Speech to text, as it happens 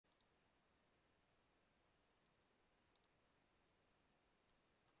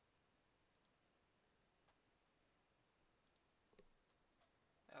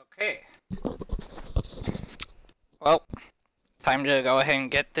Okay. Well, time to go ahead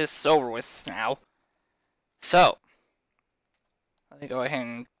and get this over with now. So, let me go ahead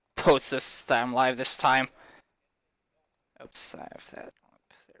and post this that I'm live this time. Oops, I have that up.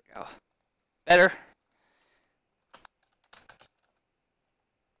 There we go. Better.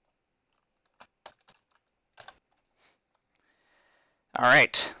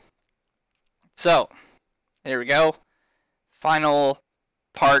 Alright. So, there we go. Final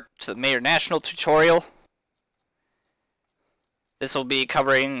part to the Major National tutorial. This will be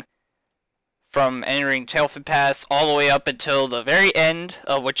covering from entering Tailfin Pass all the way up until the very end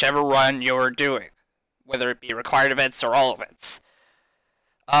of whichever run you're doing, whether it be required events or all events.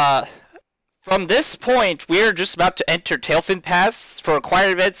 From this point, we are just about to enter Tailfin Pass. For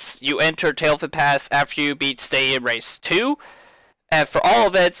required events, you enter Tailfin Pass after you beat Stadium Race 2. And for all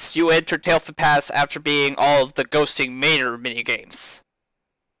events, you enter Tailfin Pass after beating all of the Ghosting Major minigames.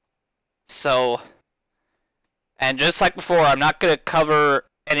 So, and just like before, I'm not going to cover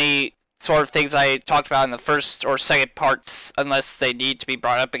any sort of things I talked about in the first or second parts unless they need to be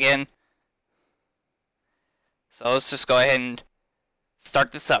brought up again. So let's just go ahead and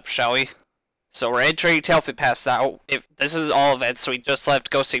start this up, shall we? So we're entering Tailfin Pass now. If this is all events, so we just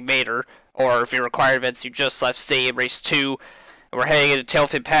left Ghosting Major, or if you require events, you just left Stadium Race 2, and we're heading into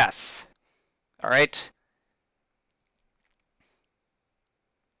Tailfin Pass. Alright?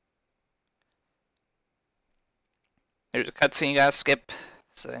 There's a cutscene you gotta skip,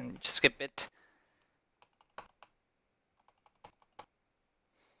 so then just skip it.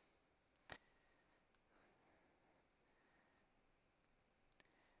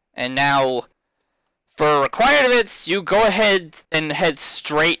 And now, for required events, you go ahead and head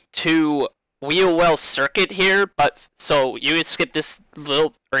straight to Wheelwell Circuit here, but so you can skip this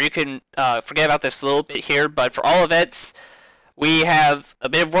little, or you can forget about this little bit here, but for all events, we have a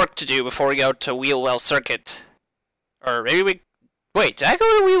bit of work to do before we go to Wheelwell Circuit. Or maybe we... Wait, did I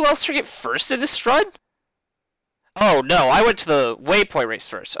go to Wheelwell Circuit first in this run? Oh, no, I went to the Waypoint race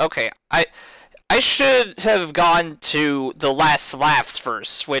first. Okay, I should have gone to the last laps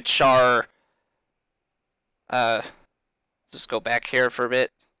first, which are... just go back here for a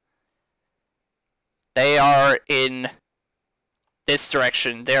bit. They are in this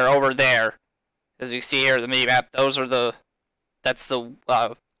direction. They're over there. As you see here, the mini-map, those are the... That's the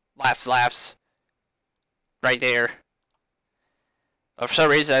last laps. Right there. But for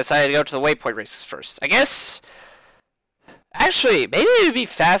some reason, I decided to go to the Waypoint races first. I guess... Actually, maybe it would be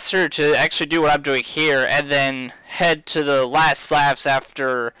faster to actually do what I'm doing here and then head to the last laps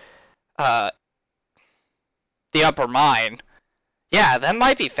after the upper mine. Yeah, that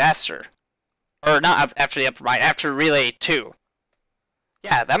might be faster. Or not after the upper mine, after Relay 2.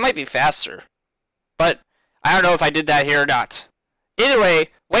 Yeah, that might be faster. But I don't know if I did that here or not. Either way,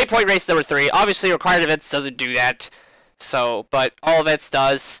 Waypoint race number 3. Obviously, required events doesn't do that. So, but all events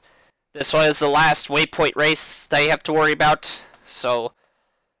does. This one is the last Waypoint race that you have to worry about. So,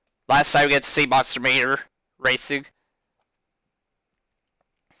 last time we get to see Monster Major racing.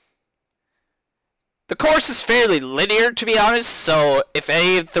 The course is fairly linear, to be honest, so if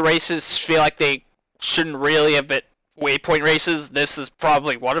any of the races feel like they shouldn't really have been Waypoint races, this is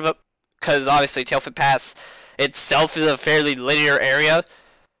probably one of them. Because obviously Tailfin Pass itself is a fairly linear area,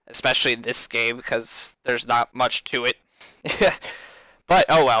 especially in this game, because there's not much to it. But,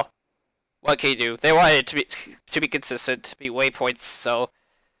 oh well. What can you do? They wanted it to be consistent, to be waypoints, so...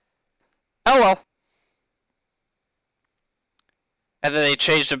 Oh well. And then they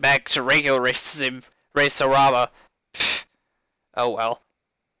changed it back to regular races in Race-O-Rama. Oh well.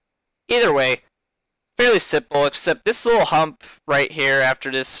 Either way, fairly simple, except this little hump right here, after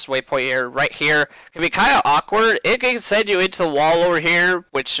this waypoint here, right here, can be kind of awkward. It can send you into the wall over here,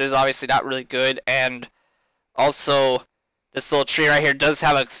 which is obviously not really good, and also... This little tree right here does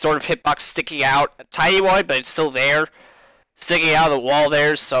have a sort of hitbox sticking out. A tiny one, but it's still there. Sticking out of the wall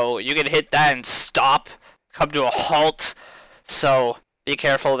there, so you can hit that and stop. Come to a halt. So, be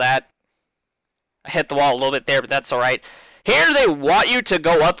careful of that. I hit the wall a little bit there, but that's alright. Here they want you to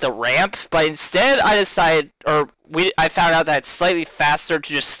go up the ramp, but instead I decided, I found out that it's slightly faster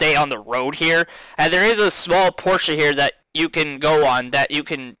to just stay on the road here. And there is a small portion here that you can go on, that you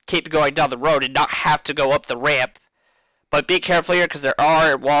can keep going down the road and not have to go up the ramp. But be careful here, because there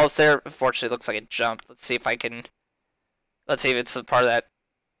are walls there. Unfortunately, it looks like it jumped. Let's see if I can... Let's see if it's a part of that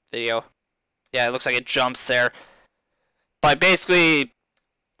video. Yeah, it looks like it jumps there. But basically...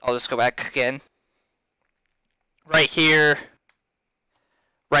 I'll just go back again. Right here.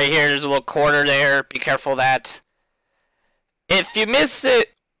 Right here, there's a little corner there. Be careful of that. If you miss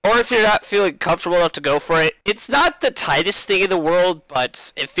it, Or if you're not feeling comfortable enough to go for it, it's not the tightest thing in the world,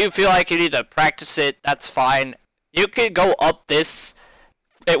 but if you feel like you need to practice it, that's fine. You can go up this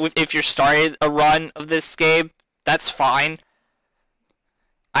if you're starting a run of this game, that's fine.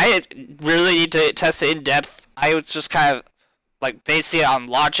 I really need to test it in depth. I was just kind of like basing it on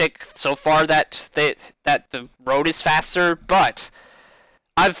logic so far that the road is faster, but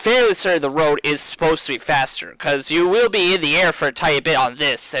I'm fairly certain the road is supposed to be faster, because you will be in the air for a tiny bit on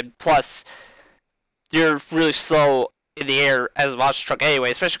this, and plus, you're really slow in the air as a monster truck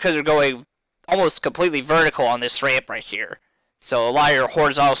anyway, especially because you're going almost completely vertical on this ramp right here. So a lot of your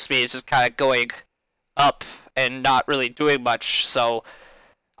horizontal speed is just kind of going up and not really doing much, so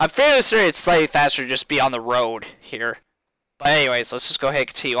I'm fairly certain it's slightly faster to just be on the road here. But anyways, let's just go ahead and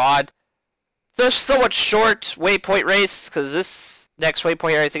continue on. So it's somewhat short waypoint race, because this next waypoint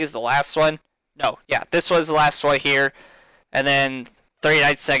here I think is the last one. No, yeah, this one's the last one here. And then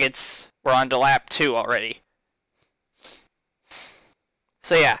 39 seconds, we're on to lap 2 already.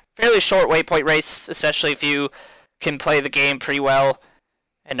 So yeah, fairly short waypoint race, especially if you can play the game pretty well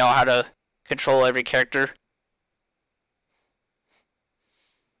and know how to control every character.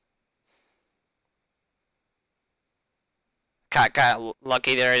 Got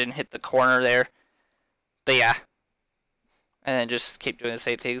lucky there, I didn't hit the corner there. But yeah. And then just keep doing the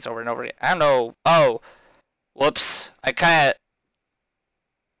same things over and over again. I don't know. Oh. Whoops. I kind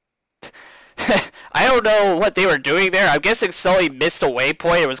of... I don't know what they were doing there. I'm guessing Sully missed a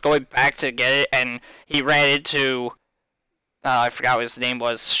waypoint and was going back to get it, and he ran into... I forgot what his name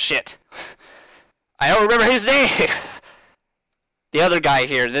was. Shit. I don't remember his name! The other guy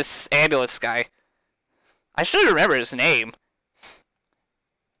here, this ambulance guy. I should remember his name.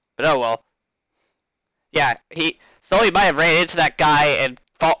 But oh well. Yeah, Sully might have ran into that guy and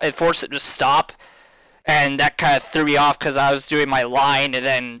forced him to stop. And that kind of threw me off because I was doing my line, and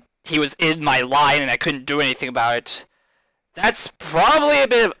then he was in my line and I couldn't do anything about it. That's probably a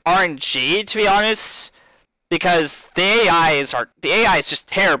bit of RNG, to be honest. Because the AI is just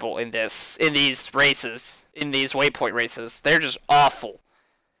terrible in these races, in these waypoint races. They're just awful.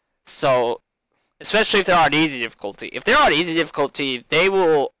 So, especially if they're on easy difficulty. If they're on easy difficulty, they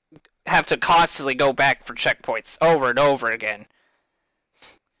will have to constantly go back for checkpoints over and over again.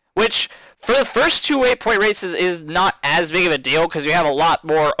 Which, for the first 2 waypoint races, is not as big of a deal, because you have a lot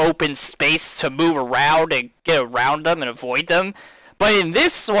more open space to move around and get around them and avoid them. But in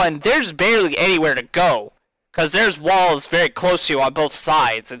this one, there's barely anywhere to go. Because there's walls very close to you on both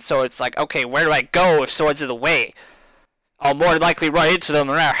sides, and so it's like, okay, where do I go if someone's in the way? I'll more likely run into them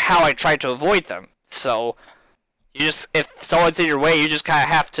no matter how I try to avoid them. So, if someone's in your way, you just kind of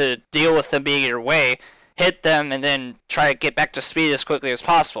have to deal with them being in your way, hit them, and then try to get back to speed as quickly as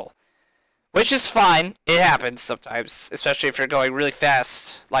possible. Which is fine. It happens sometimes, especially if you're going really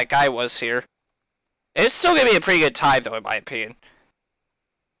fast, like I was here. It's still going to be a pretty good time, though, in my opinion.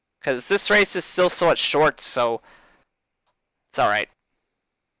 Because this race is still somewhat short, so it's alright.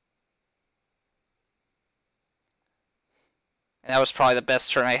 And that was probably the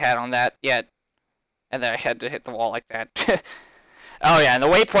best turn I had on that yet. And then I had to hit the wall like that. Oh yeah, and the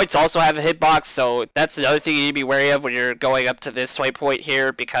waypoints also have a hitbox, so that's another thing you need to be wary of when you're going up to this waypoint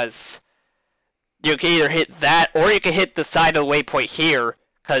here, because you can either hit that, or you can hit the side of the waypoint here,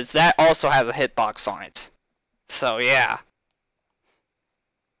 because that also has a hitbox on it. So yeah.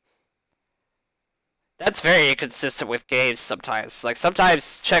 That's very inconsistent with games sometimes. Like, sometimes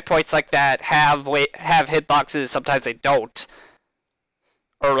checkpoints like that have hitboxes, sometimes they don't.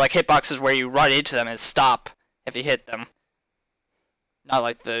 Or, like, hitboxes where you run into them and stop if you hit them. Not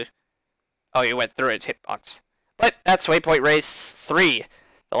like the, oh, you went through it hitbox. But that's Waypoint Race 3,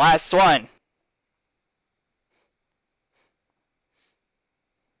 the last one.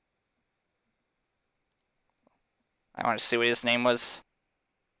 I want to see what his name was.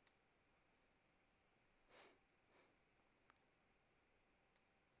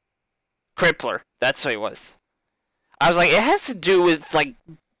 Crippler. That's what he was. I was like, it has to do with, like,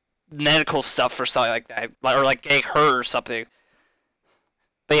 medical stuff or something like that. Or, like, getting hurt or something.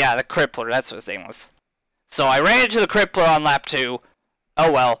 But yeah, the Crippler. That's what his name was. So I ran into the Crippler on lap 2.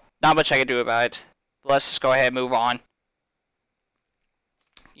 Oh well. Not much I can do about it. But let's just go ahead and move on.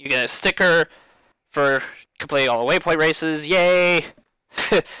 You get a sticker for completing all the waypoint races. Yay!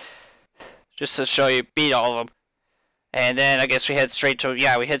 Just to show you beat all of them. And then I guess we head straight to,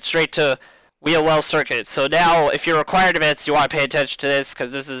 yeah, we head straight to Wheel Well Circuit. So now, if you're required events, you want to pay attention to this,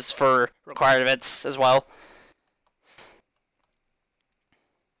 because this is for required events as well.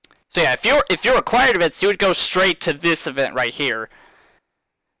 So yeah, if you're required events, you would go straight to this event right here.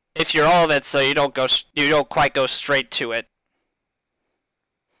 If you're all events, so you don't quite go straight to it.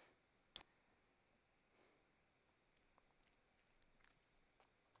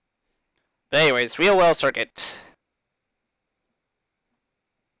 But anyways, wheel well circuit.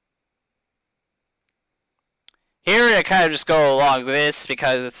 Here, I kind of just go along this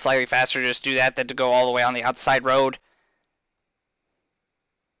because it's slightly faster to just do that than to go all the way on the outside road.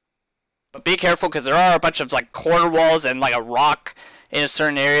 But be careful because there are a bunch of like corner walls and like a rock in a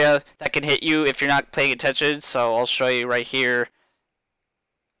certain area that can hit you if you're not paying attention. So I'll show you right here.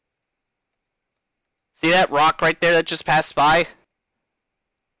 See that rock right there that just passed by?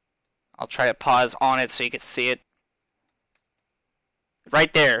 I'll try to pause on it so you can see it.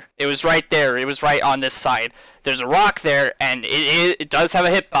 Right there. It was right there. It was right on this side. There's a rock there, and it does have a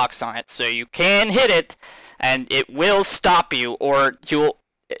hitbox on it, so you can hit it, and it will stop you, or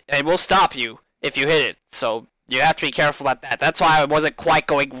it will stop you if you hit it. So you have to be careful about that. That's why I wasn't quite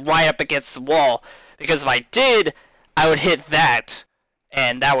going right up against the wall, because if I did, I would hit that,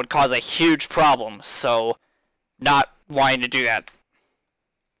 and that would cause a huge problem. So not wanting to do that.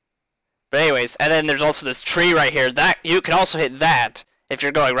 But anyways, and then there's also this tree right here. That you can also hit that if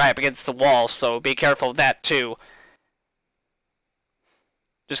you're going right up against the wall, so be careful of that too.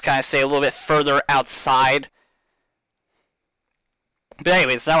 Just kind of stay a little bit further outside. But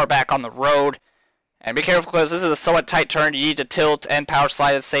anyways, now we're back on the road. And be careful because this is a somewhat tight turn. You need to tilt and power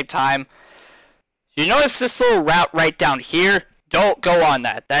slide at the same time. You notice this little route right down here? Don't go on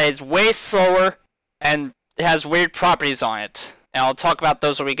that. That is way slower and it has weird properties on it. And I'll talk about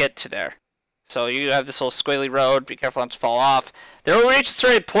those when we get to there. So you have this little squiggly road. Be careful not to fall off. There will reach a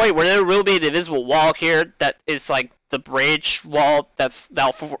certain point where there will be an invisible wall here that is like the bridge wall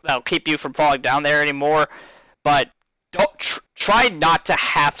that'll keep you from falling down there anymore. But don't try not to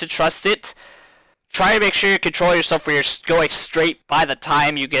have to trust it. Try to make sure you control yourself where you're going straight by the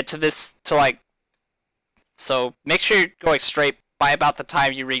time you get to this so make sure you're going straight by about the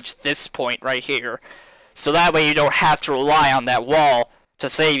time you reach this point right here. So that way you don't have to rely on that wall to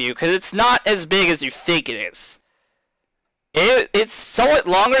save you, because it's not as big as you think it is. It's somewhat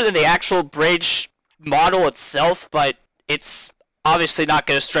longer than the actual bridge model itself, but it's obviously not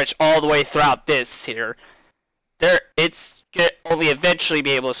going to stretch all the way throughout this here. It's going to only eventually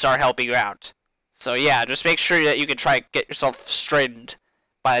be able to start helping you out. So yeah, just make sure that you can try to get yourself straightened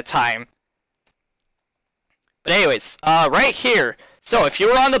by the time. But anyways, right here, so if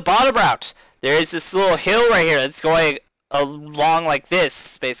you were on the bottom route, there is this little hill right here that's going along like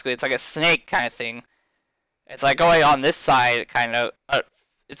this, basically. It's like a snake kind of thing. It's like going on this side, kind of.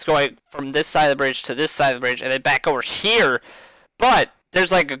 It's going from this side of the bridge to this side of the bridge, and then back over here. But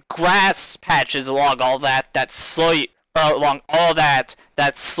there's like grass patches along all that slow you, along all that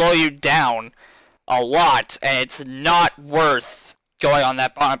slow you down a lot, and it's not worth going on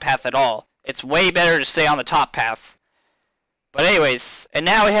that bottom path at all. It's way better to stay on the top path. But anyways, and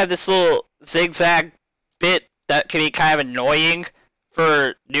now we have this little zigzag bit that can be kind of annoying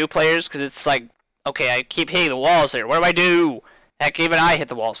for new players, because it's like, okay, I keep hitting the walls here. What do I do? Heck, even I hit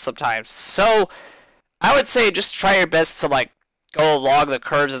the walls sometimes. So, I would say just try your best to, like, go along the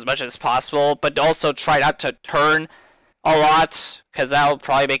curves as much as possible, but also try not to turn a lot, because that will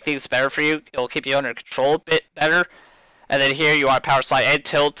probably make things better for you. It'll keep you under control a bit better. And then here you want to power slide and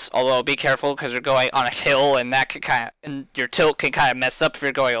tilt, although be careful because you're going on a hill, and that can and your tilt can kind of mess up if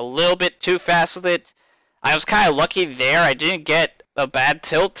you're going a little bit too fast with it. I was kind of lucky there. I didn't get a bad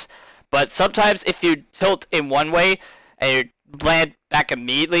tilt, but sometimes if you tilt in one way and you land back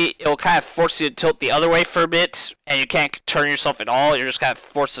immediately, it'll kind of force you to tilt the other way for a bit, and you can't turn yourself at all. You're just kind of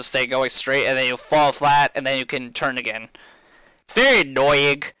forced to stay going straight, and then you'll fall flat, and then you can turn again. It's very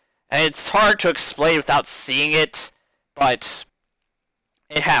annoying, and it's hard to explain without seeing it, but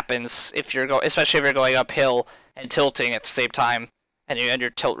it happens if you're especially if you're going uphill and tilting at the same time, and you end your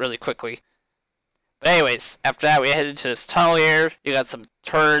tilt really quickly. But anyways, after that we head into this tunnel here. You got some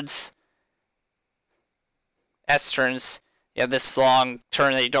turns, S-turns. You have this long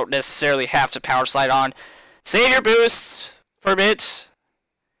turn that you don't necessarily have to power slide on. Save your boost for a bit,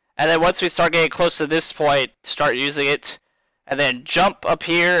 and then once we start getting close to this point, start using it, and then jump up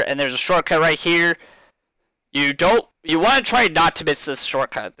here, and there's a shortcut right here. You want to try not to miss this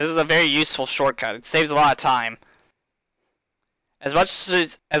shortcut. This is a very useful shortcut. It saves a lot of time. As much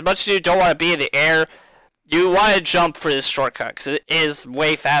as you don't want to be in the air, you want to jump for this shortcut, because it is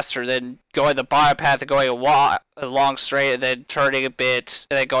way faster than going the bottom path and going a long straight and then turning a bit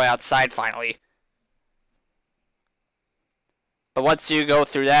and then going outside finally. But once you go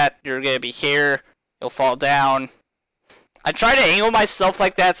through that, you're going to be here. You'll fall down. I try to angle myself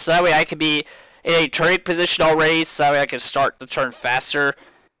like that so that way I can be in a turning position already, so that way I can start the turn faster.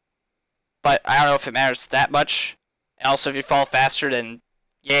 But I don't know if it matters that much. And also, if you fall faster, then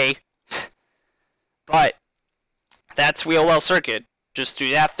yay. But that's wheel well circuit. Just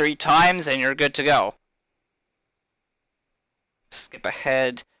do that 3 times and you're good to go. Skip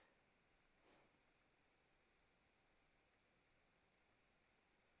ahead.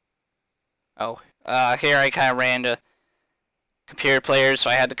 Oh, here I kind of ran to computer players, so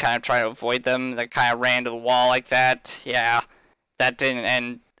I had to kind of try to avoid them. They kind of ran to the wall like that. Yeah, that didn't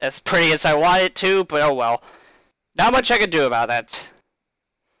end as pretty as I wanted it to, but oh well. Not much I could do about that.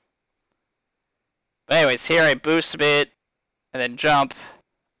 But anyways, here I boost a bit, and then jump,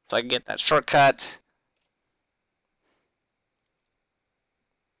 so I can get that shortcut.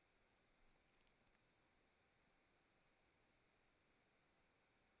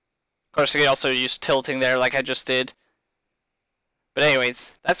 Of course, I could also use tilting there like I just did. But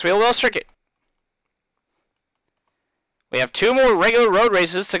anyways, that's Wheel Well Circuit. We have 2 more regular road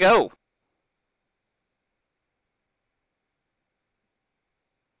races to go.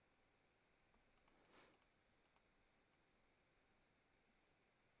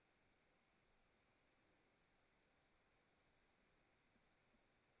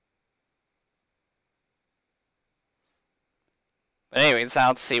 But anyways, now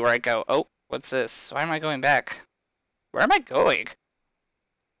let's see where I go. Oh, what's this? Why am I going back? Where am I going?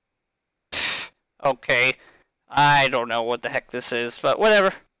 Okay. I don't know what the heck this is, but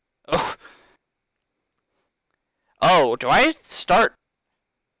whatever. Oh. Oh, do I start?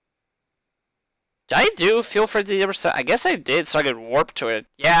 Did I do Feel Frenzy number 7? I guess I did, so I could warp to it.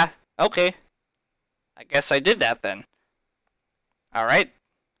 Yeah, okay. I guess I did that then. Alright.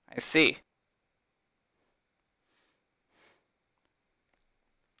 I see.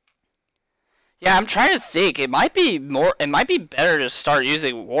 Yeah, I'm trying to think. It might be better to start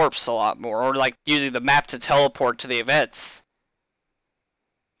using warps a lot more, or like using the map to teleport to the events.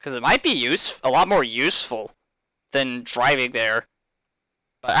 Because it might be a lot more useful than driving there.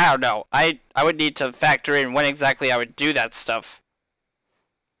 But I don't know. I would need to factor in when exactly I would do that stuff.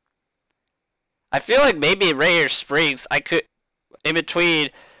 I feel like maybe in Radiator Springs, I could, in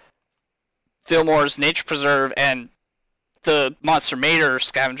between Fillmore's Nature Preserve and the Monster Mater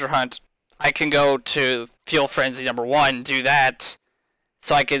scavenger hunt, I can go to Fuel Frenzy number 1, do that,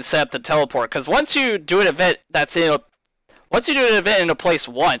 so I can set up the teleport. Because once you do an event in a place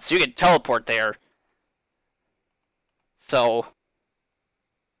once, you can teleport there. So,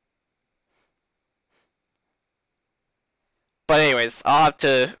 but anyways, I'll have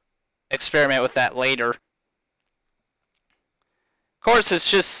to experiment with that later. Of course,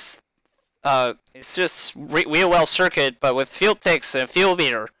 it's just Wheel Well Circuit, but with field ticks and a field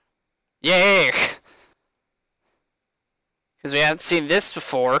meter. Yay! Because we haven't seen this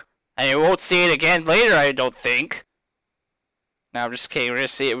before, and we won't see it again later, I don't think. No, I'm just kidding. We're gonna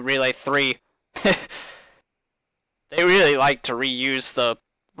see it in Relay 3. They really like to reuse the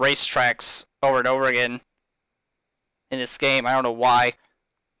racetracks over and over again in this game. I don't know why,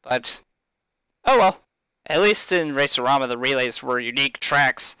 but oh well. At least in Racerama, the relays were unique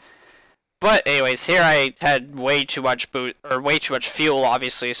tracks. But anyways, here I had way too much fuel,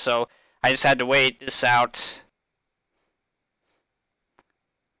 obviously, so I just had to wait this out.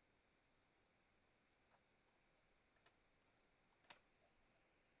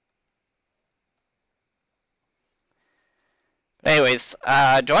 Anyways,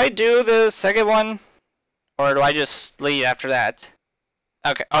 do I do the second one? Or do I just leave after that?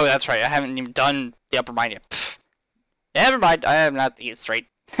 Okay, oh, that's right, I haven't even done the upper mine yet. Pfft. Never mind, I am not thinking straight.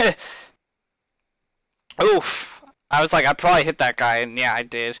 Oof. I was like, I probably hit that guy, and yeah, I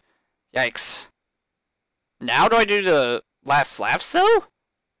did. Yikes. Now do I do the last laps, though?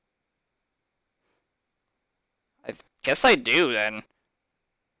 I guess I do, then.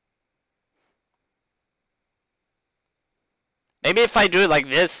 Maybe if I do it like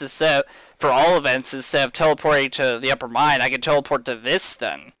this, instead for all events, instead of teleporting to the upper mine, I can teleport to this,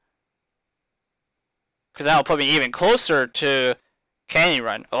 then. Because that'll put me even closer to Canyon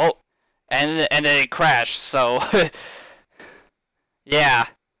Run. Oh, and then it crashed, so... yeah.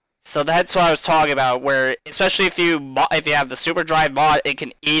 So that's what I was talking about, where, especially if you have the Super Drive mod, it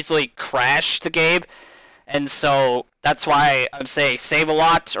can easily crash the game. And so, that's why I'm saying save a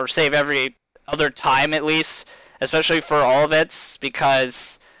lot, or save every other time at least, especially for all events,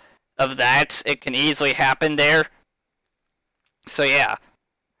 because of that, it can easily happen there. So yeah.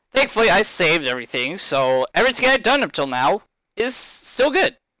 Thankfully, I saved everything, so everything I've done up till now is still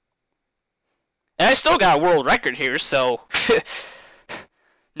good. And I still got a world record here, so...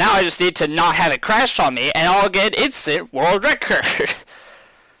 now I just need to not have it crash on me, and I'll get an instant world record.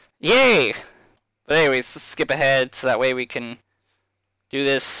 Yay! But anyways, let's skip ahead, so that way we can do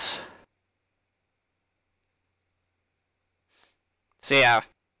this. So yeah.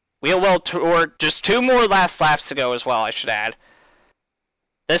 Wheel Well Tour, just 2 more last laps to go as well, I should add.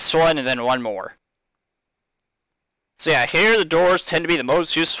 this one, and then one more. So yeah, here the doors tend to be the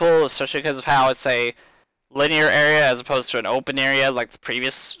most useful, especially because of how it's a linear area as opposed to an open area like the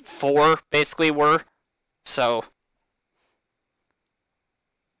previous 4 basically were. So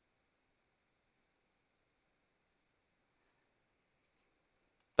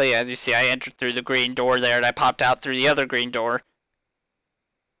but yeah, as you see, I entered through the green door there, and I popped out through the other green door.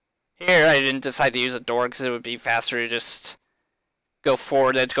 Here, I didn't decide to use a door because it would be faster to just go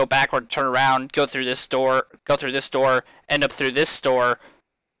forward, then to go backward, turn around, go through this door, end up through this door,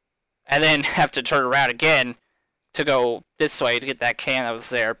 and then have to turn around again to go this way to get that can that was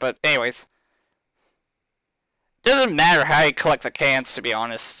there. But anyways, doesn't matter how you collect the cans, to be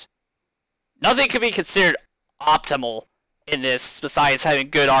honest. Nothing can be considered optimal in this besides having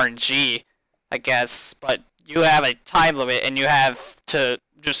good RNG, I guess. But you have a time limit, and you have to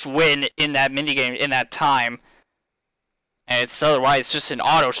just win in that minigame in that time. And it's otherwise just an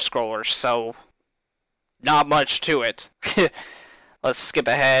auto-scroller, so not much to it. Let's skip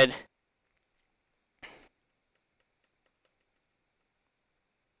ahead.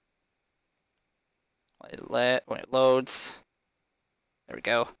 When it loads. There we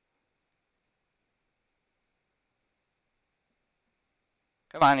go.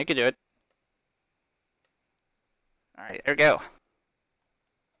 Come on, you can do it. Alright, there we go. Of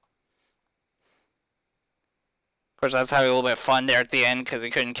course, I was having a little bit of fun there at the end because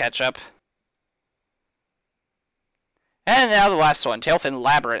we couldn't catch up. And now the last one, Tailfin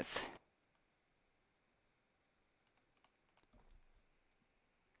Labyrinth.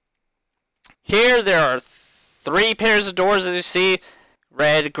 Here there are 3 pairs of doors, as you see.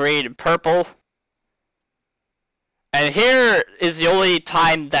 Red, green, and purple. And here is the only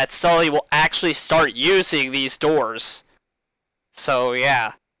time that Sully will actually start using these doors. So,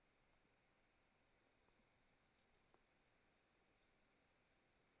 yeah.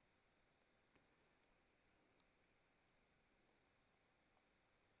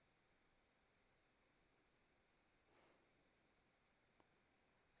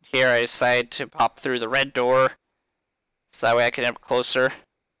 Here I decide to pop through the red door, so that way I can end up closer.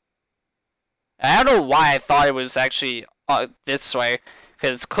 And I don't know why I thought it was actually this way,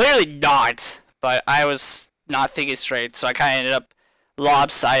 because it's clearly not, but I was not thinking straight, so I kind of ended up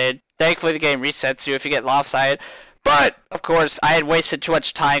lopsided. Thankfully the game resets you if you get lopsided, but, of course, I had wasted too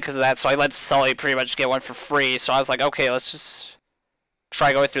much time because of that, so I let Sully pretty much get one for free, so I was like, okay, let's just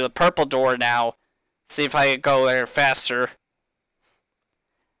try going through the purple door now, see if I can go there faster.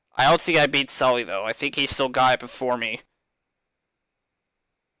 I don't think I beat Sully, though. I think he still got it before me.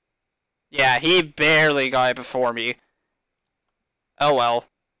 Yeah, he barely got it before me. Oh well.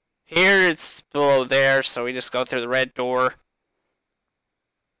 Here it's below there, so we just go through the red door.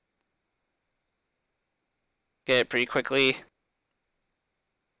 Get it pretty quickly.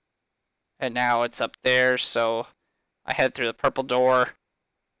 And now it's up there, so I head through the purple door.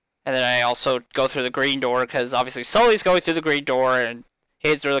 And then I also go through the green door, because obviously Sully's going through the green door, and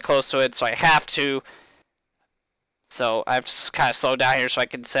he's really close to it, so I have to. So I have to kind of slow down here so I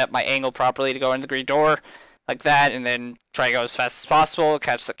can set my angle properly to go in the green door, like that, and then try to go as fast as possible,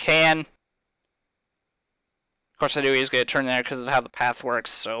 catch the can. Of course, I knew he was going to turn there because of how the path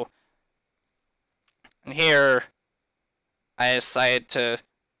works, so. And here, I decided to.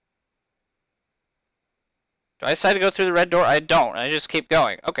 Do I decide to go through the red door? I don't. I just keep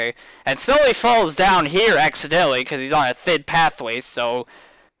going. Okay. And Sully falls down here accidentally because he's on a thin pathway, so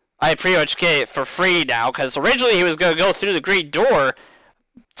I pretty much get it for free now, because originally he was going to go through the green door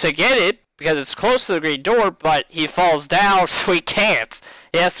to get it because it's close to the green door, but he falls down, so he can't.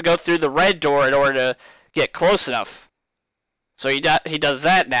 He has to go through the red door in order to get close enough. So he does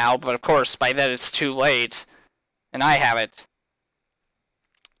that now, but of course by then it's too late, and I have it.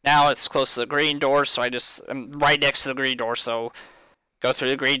 Now it's close to the green door, so I'm right next to the green door, so go through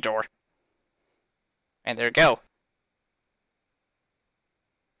the green door. And there we go.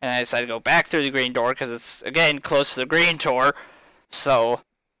 And I decided to go back through the green door, because it's, again, close to the green door. So,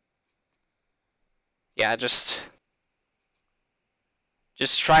 yeah, just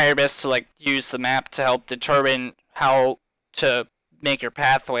try your best to, like, use the map to help determine how to make your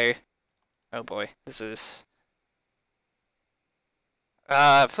pathway. Oh boy, this is...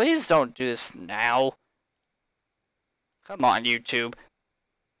 please don't do this now. Come on, YouTube.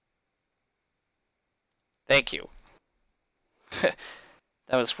 Thank you.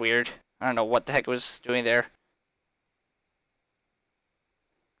 That was weird. I don't know what the heck it was doing there.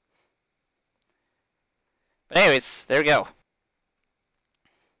 But anyways, there we go.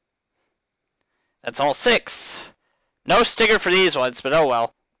 That's all 6. No sticker for these ones, but oh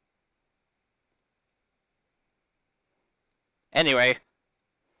well. Anyway.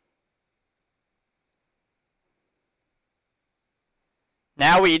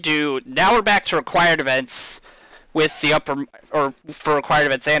 Now we're back to required events with the upper, or for required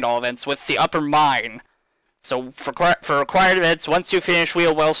events and all events, with the upper mine. So for required events, once you finish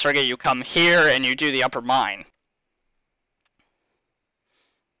Wheel Well Circuit, you come here and you do the upper mine.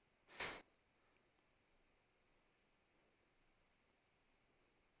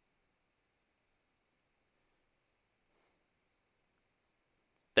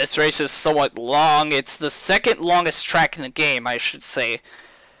 This race is somewhat long. It's the second longest track in the game, I should say.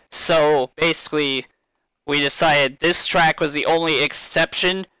 So basically, we decided this track was the only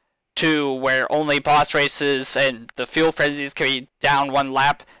exception to where only boss races and the fuel frenzies can be down 1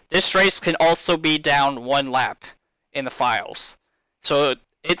 lap. This race can also be down 1 lap in the files. So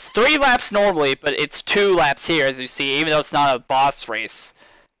it's 3 laps normally, but it's 2 laps here, as you see, even though it's not a boss race.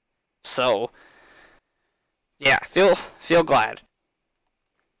 So yeah, feel glad.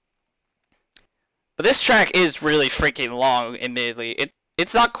 But this track is really freaking long, admittedly.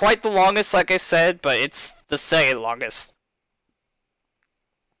 It's not quite the longest, like I said, but it's the second longest.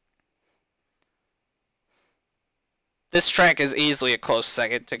 This track is easily a close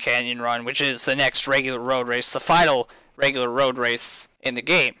second to Canyon Run, which is the next regular road race, the final regular road race in the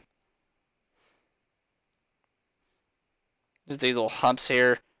game. There's these little humps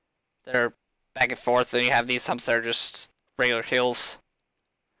here that are back and forth, and you have these humps that are just regular hills.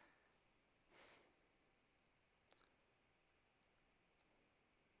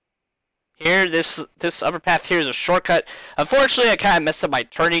 Here, this upper path here is a shortcut. Unfortunately, I kind of messed up my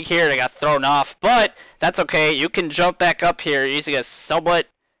turning here and I got thrown off, but that's okay. You can jump back up here using a somewhat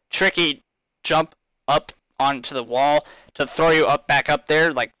tricky jump up onto the wall to throw you back up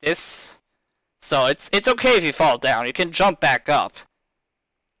there like this. So it's okay if you fall down. You can jump back up.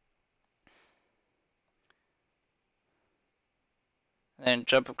 And then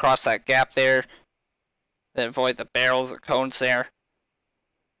jump across that gap there. Then avoid the barrels and cones there.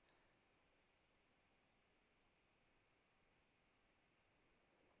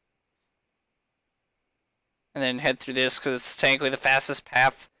 And then head through this because it's technically the fastest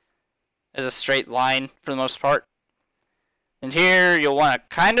path as a straight line for the most part. And here you'll want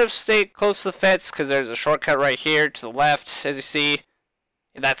to kind of stay close to the fence because there's a shortcut right here to the left, as you see.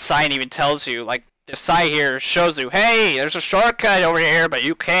 That sign even tells you, like the sign here shows you, hey, there's a shortcut over here, but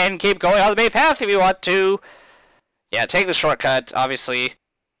you can keep going on the main path if you want to. Yeah, take the shortcut, obviously.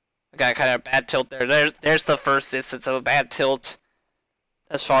 I got kind of a bad tilt there. There's the first instance of a bad tilt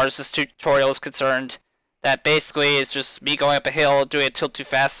as far as this tutorial is concerned. That basically is just me going up a hill, doing a tilt too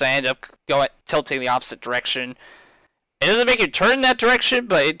fast, so I end up tilting the opposite direction. It doesn't make you turn in that direction,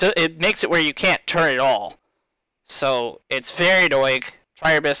 but it makes it where you can't turn at all. So it's very annoying.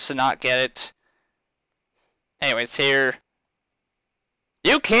 Try your best to not get it. Anyways, here.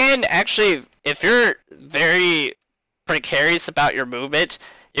 You can actually, if you're very precarious about your movement,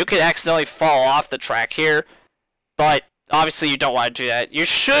 you can accidentally fall off the track here. But obviously you don't want to do that. You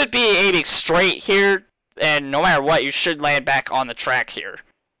should be aiming straight here. And no matter what, you should land back on the track here.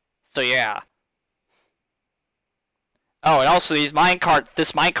 So yeah. Oh, and also this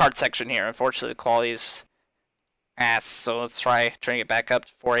minecart section here. Unfortunately, the quality is ass. So let's try turning it back up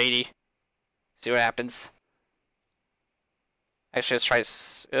to 480. See what happens. Actually, let's try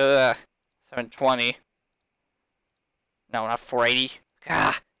 720. No, not 480.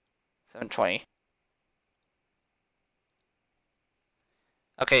 Ah, 720.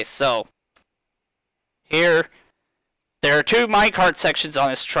 Okay, so here, there are 2 minecart sections on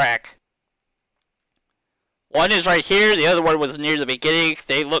this track. One is right here, the other one was near the beginning.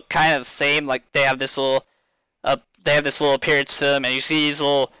 They look kind of the same, like they have this little appearance to them, and you see these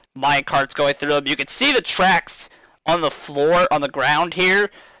little minecarts going through them. You can see the tracks on the floor, on the ground here,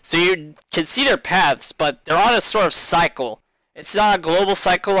 so you can see their paths, but they're on a sort of cycle. It's not a global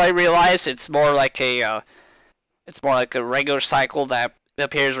cycle, I realize. It's more like a regular cycle that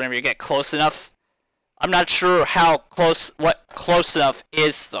appears whenever you get close enough. I'm not sure what close enough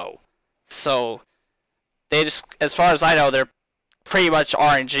is, though. So, they just, as far as I know, they're pretty much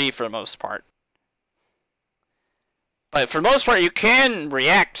RNG for the most part. But for the most part, you can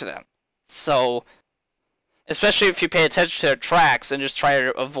react to them. So, especially if you pay attention to their tracks and just try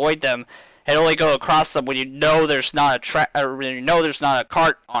to avoid them and only go across them when you know there's not a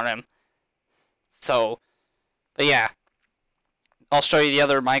cart on them. So, but yeah. I'll show you the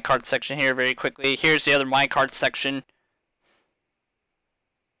other minecart section here very quickly. Here's the other minecart section.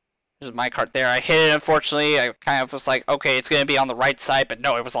 There's a minecart there. I hit it, unfortunately. I kind of was like, okay, it's going to be on the right side, but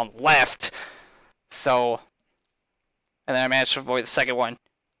no, it was on the left. So, and then I managed to avoid the second one.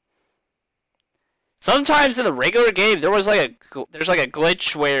 Sometimes in the regular game, there's like a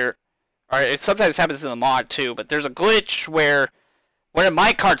glitch where, or it sometimes happens in the mod too, but there's a glitch where when a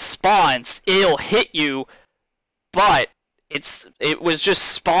minecart spawns, it'll hit you, but it was just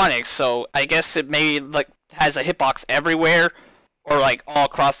spawning, so I guess it maybe like has a hitbox everywhere, or like all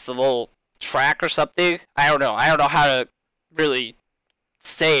across the little track or something. I don't know. I don't know how to really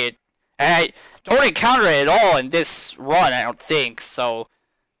say it. And I don't encounter it at all in this run, I don't think, so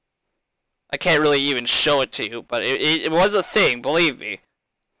I can't really even show it to you, but it was a thing, believe me.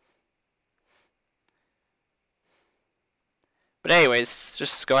 But anyways,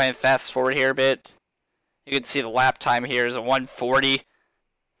 just go ahead and fast forward here a bit. You can see the lap time here is a 140.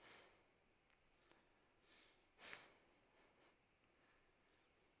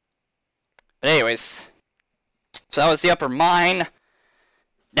 But anyways, so that was the upper mine.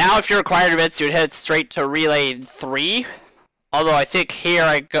 Now if you're required events, you would head straight to relay 3. Although I think here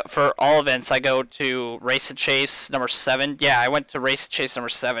I go for all events I go to race and chase number 7. Yeah, I went to race and chase number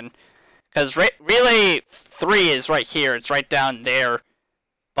 7. Because relay 3 is right here. It's right down there.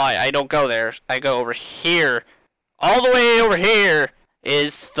 But I don't go there. I go over here. All the way over here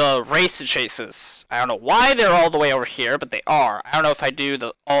is the race and chases. I don't know why they're all the way over here, but they are. I don't know if I do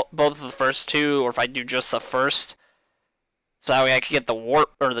both of the first two or if I do just the first. So that way I can get the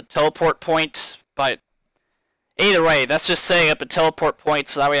warp or the teleport point. But either way, that's just setting up a teleport point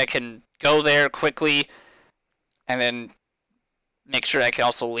so that way I can go there quickly and then make sure I can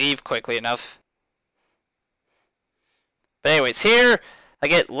also leave quickly enough. But anyways, here I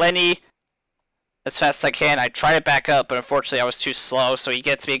get Lenny as fast as I can. I try to back up, but unfortunately I was too slow, so he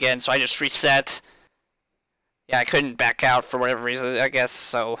gets me again, so I just reset. Yeah, I couldn't back out for whatever reason, I guess,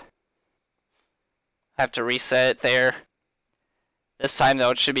 so I have to reset it there. This time,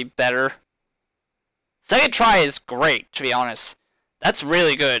 though, it should be better. Second try is great, to be honest. That's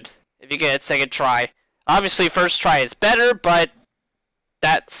really good if you get it second try. Obviously, first try is better, but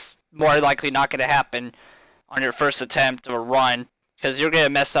that's more likely not going to happen on your first attempt of a run, because you're going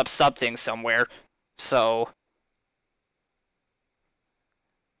to mess up something somewhere. So,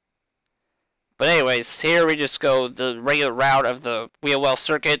 but anyways, here we just go the regular route of the wheel well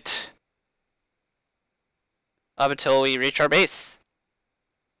circuit up until we reach our base,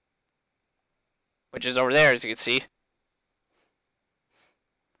 which is over there, as you can see.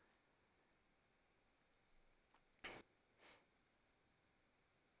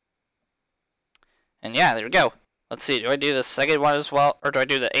 And yeah, there we go. Let's see, do I do the second one as well, or do I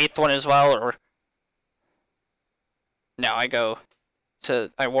do the 8th one as well, or... No, I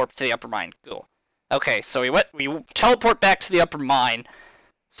warp to the upper mine. Cool. Okay, so we teleport back to the upper mine,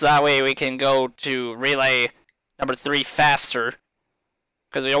 so that way we can go to relay number 3 faster,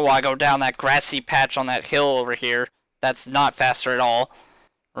 because we don't want to go down that grassy patch on that hill over here. That's not faster at all,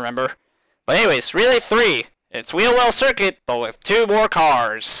 remember? But anyways, relay 3. It's wheel well circuit, but with 2 more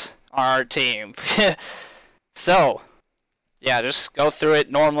cars on our team. So, yeah, just go through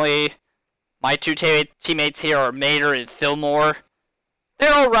it normally. My 2 teammates here are Mater and Fillmore.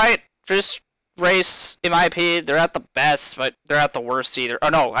 They're alright. Just race, in my opinion. They're not the best, but they're not the worst either. Oh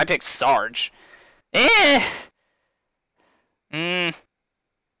no, I picked Sarge. I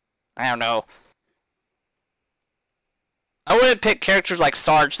don't know. I wouldn't pick characters like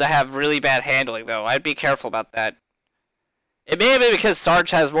Sarge that have really bad handling, though. I'd be careful about that. It may have been because Sarge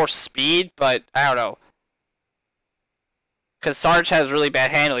has more speed, but I don't know. Because Sarge has really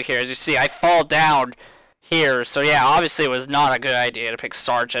bad handling here. As you see, I fall down here. So yeah, obviously it was not a good idea to pick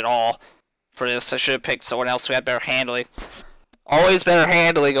Sarge at all for this. I should have picked someone else who had better handling. Always better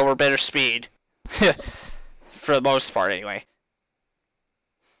handling over better speed. For the most part, anyway.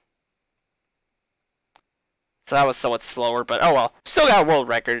 So that was somewhat slower, but oh well. Still got a world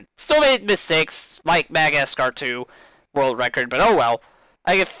record. Still made mistakes, like Madagascar 2 world record, but oh well.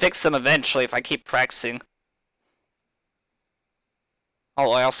 I can fix them eventually if I keep practicing.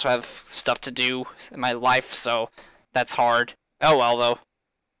 Oh, I also have stuff to do in my life, so that's hard. Oh well, though.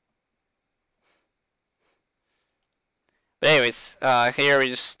 But anyways, here we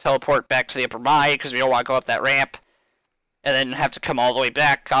just teleport back to the upper mine, because we don't want to go up that ramp. And then have to come all the way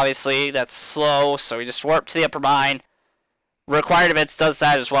back, obviously. That's slow, so we just warp to the upper mine. Required events does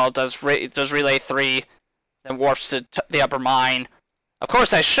that as well. It does relay 3, then warps to the upper mine. Of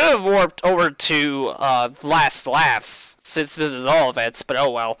course, I should have warped over to last laps, since this is all events, but oh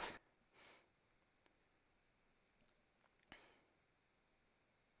well.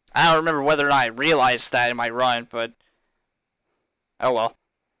 I don't remember whether or not I realized that in my run, but oh well.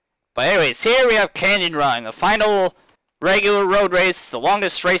 But anyways, here we have Canyon Run, the final regular road race, the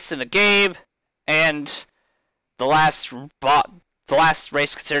longest race in the game, and the last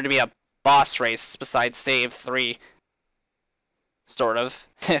race considered to be a boss race besides Save 3. Sort of.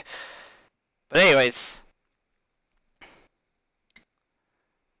 But anyways.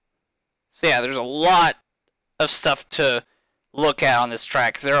 So yeah, there's a lot of stuff to look at on this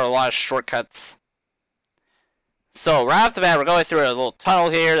track, because there are a lot of shortcuts. So right off the bat, we're going through a little tunnel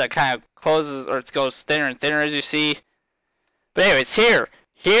here that kind of closes, or it goes thinner and thinner, as you see. But anyways,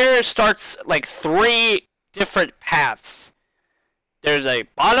 here starts like 3 different paths. There's a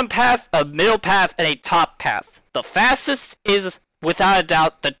bottom path, a middle path, and a top path. The fastest is, without a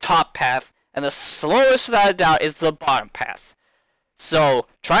doubt, the top path, and the slowest, without a doubt, is the bottom path. So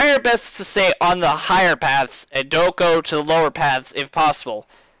try your best to stay on the higher paths, and don't go to the lower paths if possible.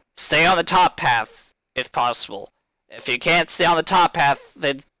 Stay on the top path if possible. If you can't stay on the top path,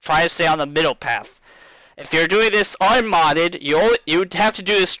 then try to stay on the middle path. If you're doing this unmodded, you'd have to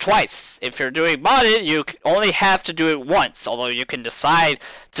do this twice. If you're doing modded, you only have to do it once, although you can decide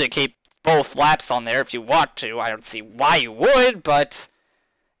to keep both laps on there if you want to. I don't see why you would, but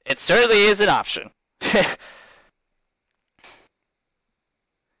it certainly is an option.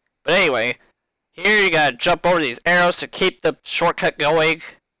 But anyway, here you gotta jump over these arrows to keep the shortcut going.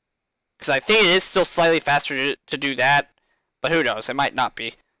 Because I think it is still slightly faster to do that. But who knows, it might not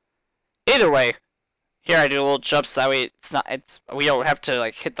be. Either way, here I do a little jump so that way we don't have to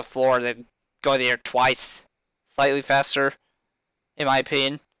like hit the floor and then go in the air twice. Slightly faster, in my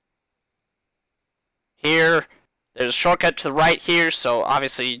opinion. Here, there's a shortcut to the right here, so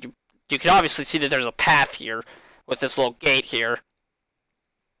obviously you can obviously see that there's a path here with this little gate here.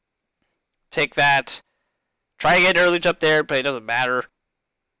 Take that. Try to get an early jump there, but it doesn't matter.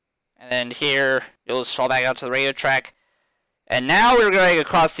 And then here, you'll just fall back out to the radio track. And now we're going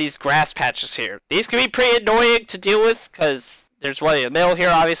across these grass patches here. These can be pretty annoying to deal with, because there's one in the middle here,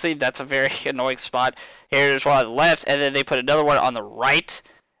 obviously. That's a very annoying spot. Here, there's one on the left, and then they put another one on the right.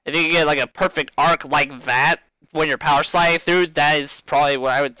 If you can get like a perfect arc like that when you're power sliding through, that is probably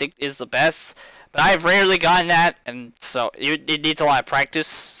what I would think is the best. But I've rarely gotten that, and so it needs a lot of practice,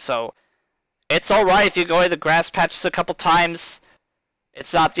 so it's alright if you go in the grass patches a couple times.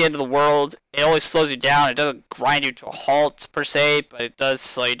 It's not the end of the world. It only slows you down. It doesn't grind you to a halt, per se, but it does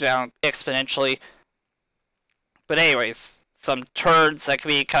slow you down exponentially. But anyways, some turns that can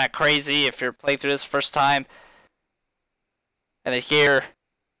be kind of crazy if you're playing through this first time. And then here,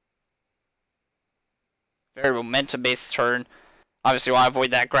 very momentum-based turn. Obviously, you want to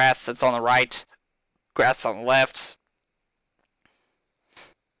avoid that grass that's on the right. Grass on the left.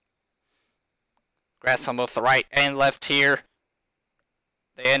 Grass on both the right and left here.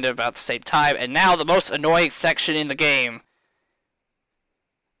 They end at about the same time. And now the most annoying section in the game.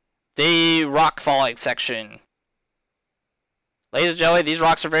 The rock falling section. Ladies and gentlemen, these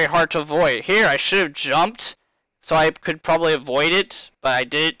rocks are very hard to avoid. Here, I should have jumped, so I could probably avoid it, but I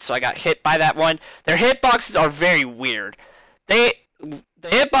didn't, so I got hit by that one. Their hitboxes are very weird. The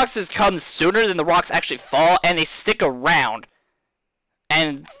hitboxes come sooner than the rocks actually fall, and they stick around.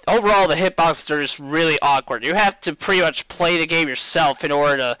 And overall, the hitboxes are just really awkward. You have to pretty much play the game yourself in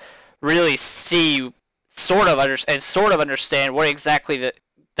order to really see, sort of understand what exactly the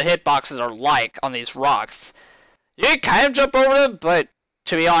hitboxes are like on these rocks. You can kind of jump over them, but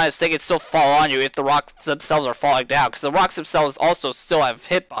to be honest, they can still fall on you if the rocks themselves are falling down. Because the rocks themselves also still have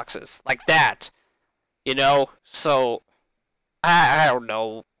hitboxes, like that. You know? So, I don't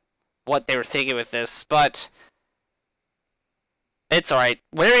know what they were thinking with this, but it's alright.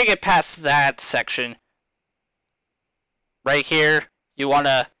 Whenever you get past that section, right here, you want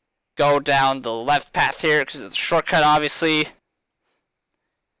to go down the left path here, because it's a shortcut, obviously.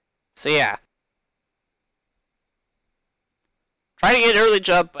 So yeah. Try to get an early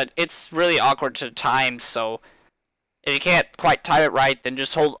jump, but it's really awkward to time, so if you can't quite time it right, then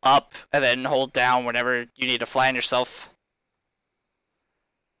just hold up and then hold down whenever you need to flatten yourself.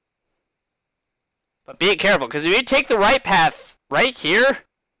 But be careful, because if you take the right path right here,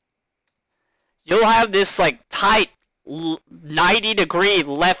 you'll have this like tight 90-degree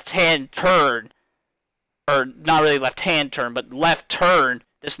left-hand turn, or not really left-hand turn, but left turn,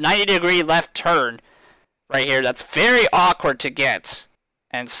 this 90-degree left turn right here, that's very awkward to get.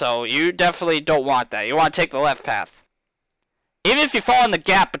 And so you definitely don't want that. You want to take the left path. Even if you fall in the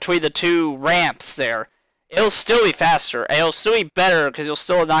gap between the two ramps there, it'll still be faster. And it'll still be better because you'll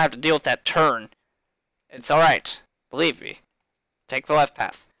still not have to deal with that turn. It's alright. Believe me. Take the left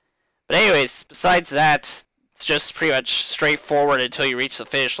path. But anyways, besides that, it's just pretty much straightforward until you reach the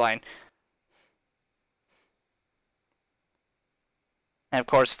finish line. And of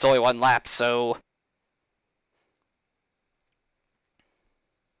course, it's only one lap, so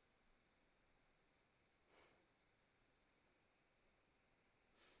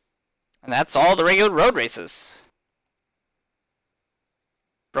and that's all the regular road races.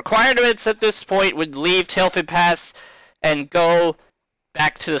 Requirements at this point would leave Tailfin Pass and go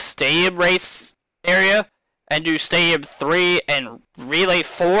back to the stadium race area and do stadium 3 and relay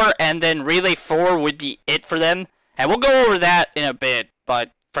 4, and then relay 4 would be it for them. And we'll go over that in a bit,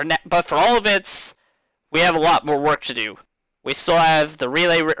 but for all events, we have a lot more work to do. We still have the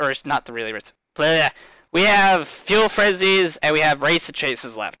relay, or not the relay race. We have fuel frenzies and we have race and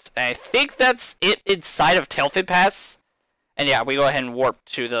chases left. And I think that's it inside of Tailfin Pass. And yeah, we go ahead and warp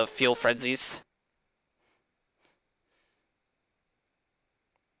to the fuel frenzies.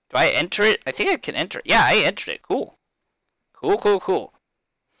 Do I enter it? I think I can enter it. Yeah, I entered it. Cool. Cool.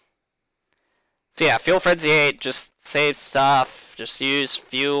 So yeah, fuel frenzy 8, just save stuff, just use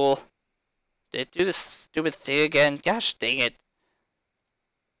fuel. Did it do this stupid thing again? Gosh dang it.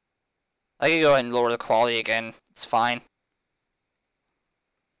 I can go ahead and lower the quality again. It's fine.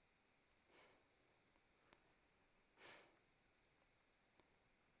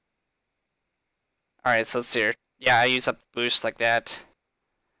 Alright, so let's see here. Yeah, I use up the boost like that.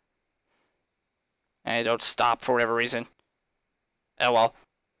 And I don't stop for whatever reason. Oh well.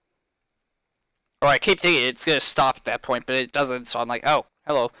 Or I keep thinking it's gonna stop at that point, but it doesn't, so I'm like, oh,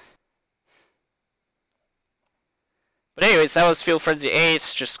 hello. But anyways, that was Fuel Frenzy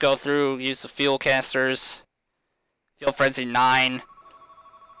 8. Just go through, use the fuel canisters. Fuel Frenzy 9.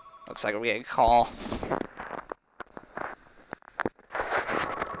 Looks like we're getting a call.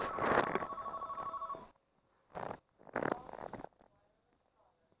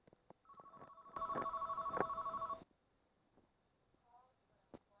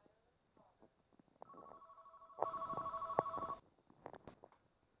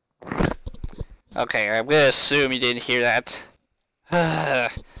 Okay, I'm gonna assume you didn't hear that. Oh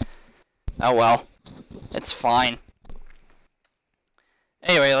well. It's fine.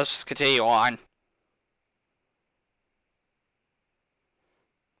 Anyway, let's just continue on.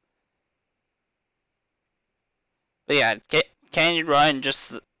 But yeah, Canyon Run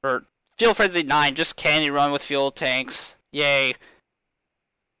just... or Fuel Frenzy 9, just Canyon Run with fuel tanks. Yay.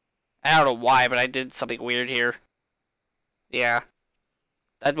 I don't know why, but I did something weird here. Yeah.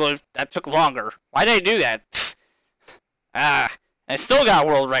 That took longer. Why did I do that? I still got a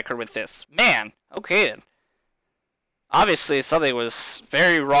world record with this. Man, okay then. Obviously, something was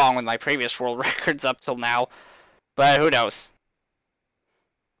very wrong with my previous world records up till now. But who knows?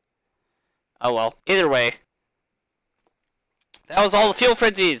 Oh well. Either way. That was all the fuel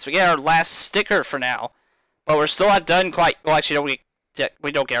frenzies. We get our last sticker for now. But we're still not done quite. Well, actually, no,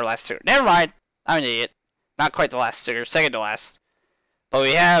 we don't get our last sticker. Never mind. I'm an idiot. Not quite the last sticker. Second to last. But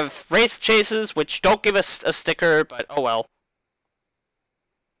we have race chases, which don't give us a sticker, but oh well.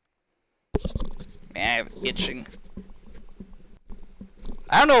 Man, I'm itching.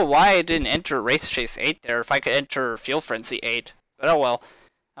 I don't know why I didn't enter Race Chase 8 there, if I could enter Fuel Frenzy 8. But oh well.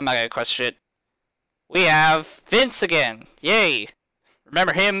 I'm not gonna question it. We have Vince again. Yay!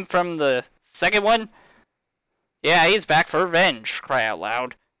 Remember him from the second one? Yeah, he's back for revenge. Cry out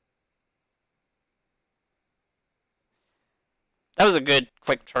loud. That was a good,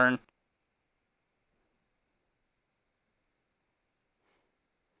 quick turn.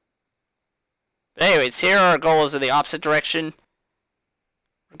 But anyways, here our goal is in the opposite direction.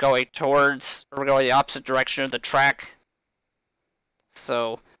 We're going the opposite direction of the track.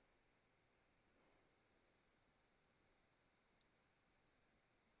 So...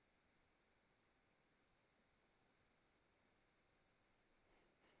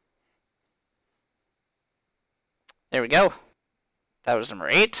 there we go. That was number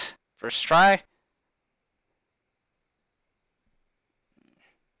 8. First try.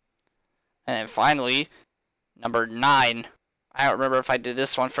 And then finally, number 9. I don't remember if I did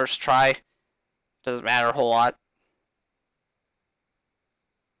this one first try. Doesn't matter a whole lot.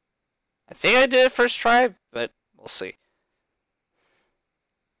 I think I did it first try, but we'll see.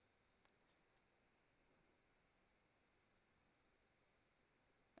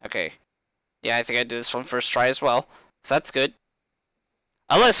 Okay. Yeah, I think I did this one first try as well. So that's good.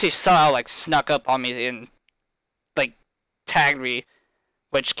 Unless he somehow, like, snuck up on me and, like, tagged me.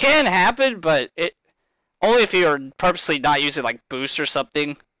 Which can happen, but it... only if you're purposely not using, like, boost or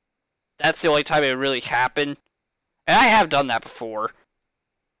something. That's the only time it would really happen. And I have done that before.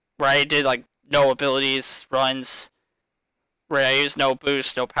 Where I did, like, no abilities runs. Where I used no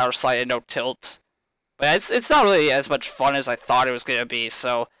boost, no power slide, and no tilt. But it's not really as much fun as I thought it was going to be,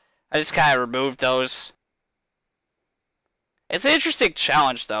 so... I just kind of removed those. It's an interesting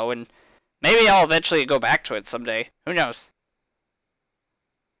challenge, though, and maybe I'll eventually go back to it someday. Who knows?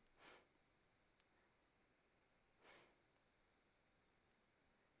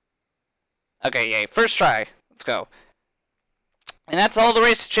 Okay, yay. First try. Let's go. And that's all the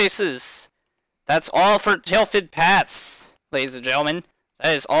race chases. That's all for Tailfin Pass, ladies and gentlemen.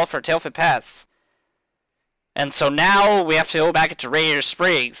 That is all for Tailfin Pass. And so now we have to go back into Radiator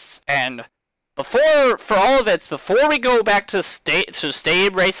Springs, and for all of it, before we go back to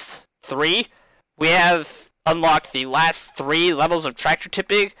Stadium Race 3, we have unlocked the last 3 levels of tractor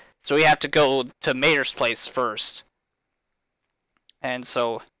tipping, so we have to go to Mater's place first. And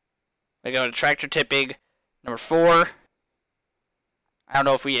so we go to tractor tipping number 4. I don't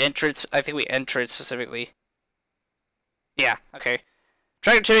know if we entered. I think we entered specifically. Yeah, okay.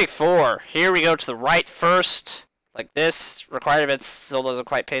 Tractor tipping 4. Here we go to the right first, like this. Requirements still doesn't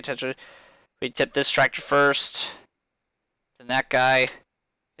quite pay attention. We tip this tractor first, then that guy.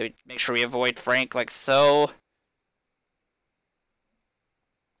 Then we make sure we avoid Frank, like so.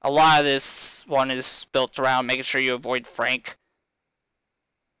 A lot of this one is built around making sure you avoid Frank.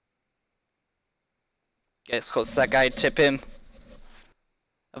 Get as close to that guy, tip him.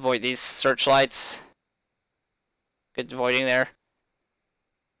 Avoid these searchlights. Good avoiding there.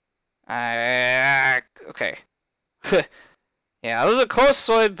 Okay. Yeah, it was a close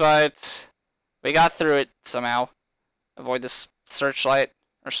one, but we got through it somehow. Avoid this searchlight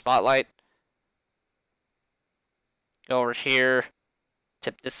or spotlight. Go over here.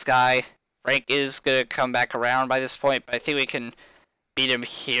 Tip this guy. Frank is gonna come back around by this point, but I think we can beat him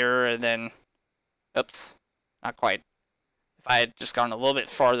here and then... Oops. Not quite. If I had just gone a little bit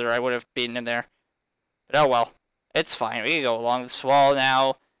farther, I would have beaten him there. But oh well. It's fine. We can go along this wall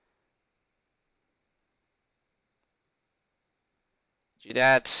now. Do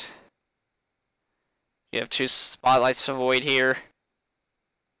that. You have 2 spotlights to avoid here.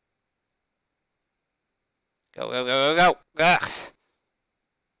 Go, go, go, go, go! Ugh.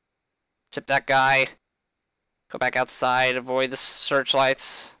 Tip that guy. Go back outside. Avoid the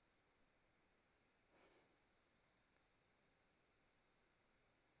searchlights.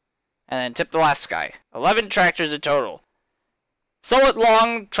 And then tip the last guy. 11 tractors in total. Somewhat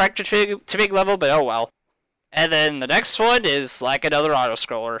long tractor tipping level, but oh well. And then the next one is like another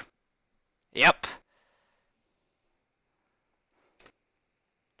auto-scroller. Yep.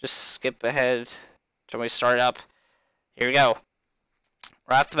 Just skip ahead till we start up. Here we go.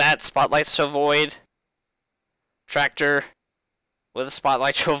 Right off the bat, spotlights to avoid. Tractor with a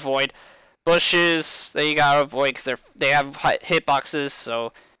spotlight to avoid. Bushes that you gotta avoid because they have hitboxes,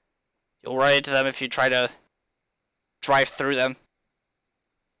 so you'll run into them if you try to drive through them.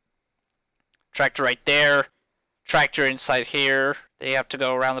 Tractor right there. Tractor inside here. They have to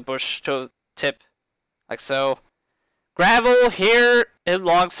go around the bush to tip, like so. Gravel here in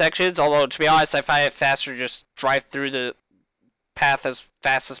long sections, although to be honest, I find it faster to just drive through the path as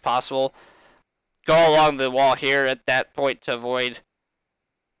fast as possible. Go along the wall here at that point to avoid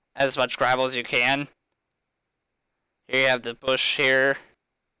as much gravel as you can. Here you have the bush here.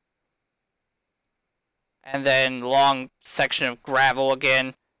 And then long section of gravel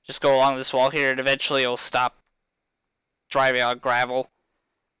again. Just go along this wall here and eventually you'll stop driving on gravel.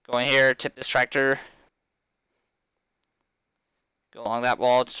 Go in here, tip this tractor. Go along that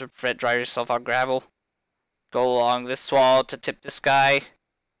wall to prevent driving yourself on gravel. Go along this wall to tip this guy.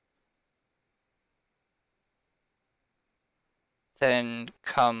 Then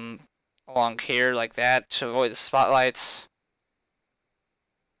come along here like that to avoid the spotlights.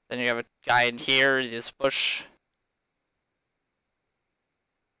 Then you have a guy in here, this bush.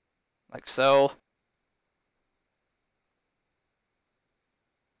 Like so.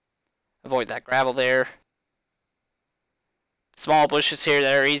 Avoid that gravel there. Small bushes here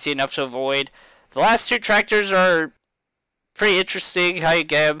that are easy enough to avoid. The last 2 tractors are pretty interesting how you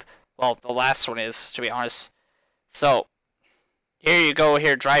get them. Well, the last one is, to be honest. So, here you go,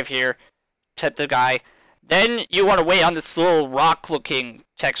 here, drive here. Tip the guy. Then you want to wait on this little rock-looking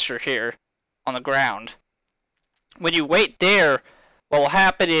texture here on the ground. When you wait there, what will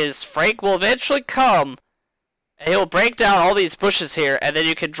happen is Frank will eventually come, and he'll break down all these bushes here, and then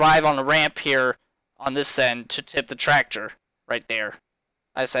you can drive on the ramp here on this end to tip the tractor right there.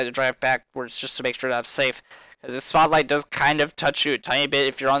 I decided to drive backwards just to make sure that I'm safe, because this spotlight does kind of touch you a tiny bit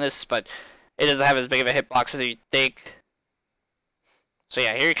if you're on this, but it doesn't have as big of a hitbox as you think. So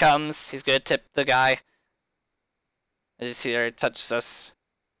yeah, here he comes. He's gonna tip the guy. As you see there, it touches us,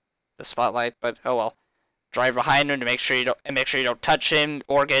 the spotlight, but oh well. Drive behind him to make sure you don't touch him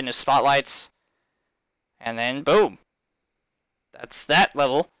or get in his spotlights. And then boom. That's that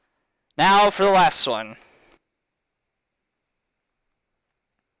level. Now for the last one.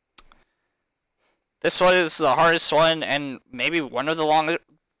 This one is the hardest one and maybe one of the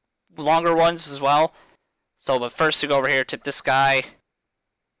longer ones as well. So but first you go over here, tip this guy.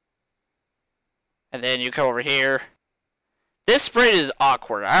 And then you go over here. This sprint is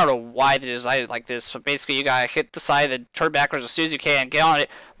awkward. I don't know why they designed it like this, but basically you gotta hit the side and turn backwards as soon as you can, get on it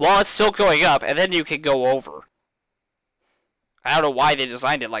while it's still going up, and then you can go over. I don't know why they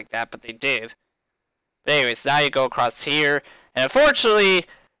designed it like that, but they did. But anyways, now you go across here, and unfortunately,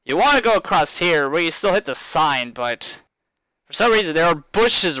 you want to go across here where you still hit the sign, but for some reason there are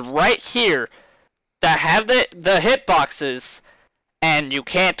bushes right here that have the hitboxes, and you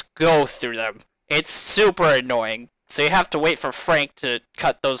can't go through them. It's super annoying. So you have to wait for Frank to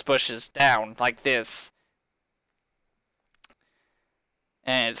cut those bushes down, like this.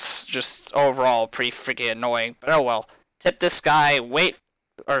 And it's just overall pretty freaking annoying. But oh well. Tip this guy, wait,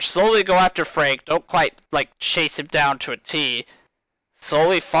 or slowly go after Frank. Don't quite, like, chase him down to a T.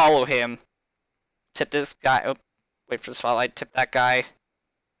 Slowly follow him. Tip this guy. Oh, wait for the spotlight. Tip that guy.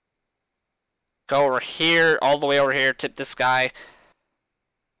 Go over here, all the way over here. Tip this guy.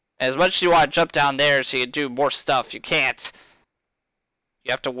 As much as you want to jump down there so you can do more stuff, you can't.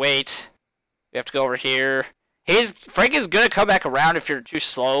 You have to wait. You have to go over here. Frank is gonna come back around if you're too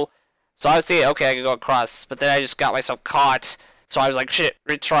slow. So I was thinking, okay, I can go across, but then I just got myself caught. So I was like, shit,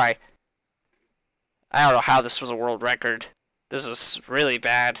 retry. I don't know how this was a world record. This is really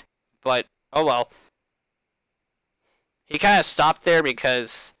bad, but oh well. He kind of stopped there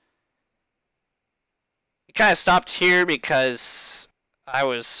because I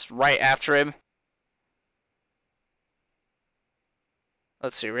was right after him.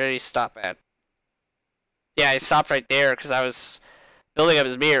 Let's see, where did he stop at? Yeah, he stopped right there because I was building up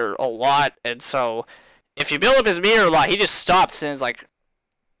his mirror a lot, and so if you build up his mirror a lot, he just stops and is like,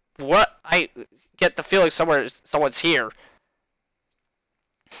 what? I get the feeling someone's here.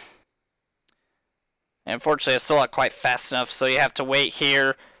 And unfortunately, it's still not quite fast enough, so you have to wait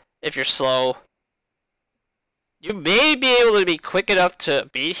here if you're slow. You may be able to be quick enough to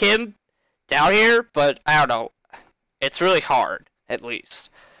beat him down here, but I don't know. It's really hard, at least.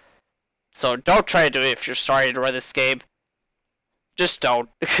 So don't try to do it if you're starting to run this game. Just don't.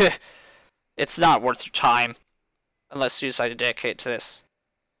 It's not worth your time. Unless you decide to dedicate to this.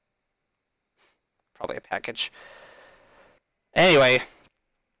 Probably a package. Anyway.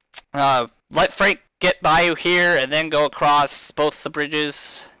 Let Frank get by you here and then go across both the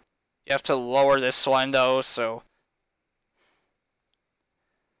bridges. You have to lower this one, though, so...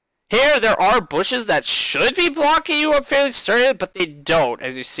 Here, there are bushes that should be blocking you up fairly straight, but they don't,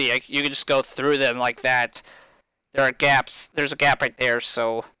 as you see. You can just go through them like that. There are gaps. There's a gap right there,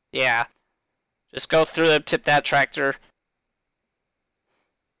 so, yeah. Just go through them, tip that tractor.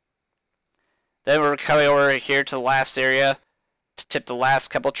 Then we're coming over here to the last area to tip the last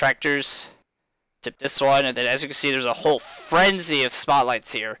couple tractors. Tip this one, and then as you can see, there's a whole frenzy of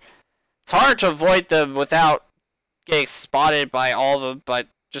spotlights here. It's hard to avoid them without getting spotted by all of them, but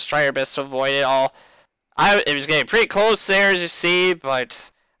just try your best to avoid it all. It was getting pretty close there, as you see,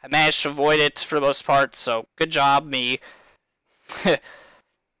 but I managed to avoid it for the most part, so good job, me.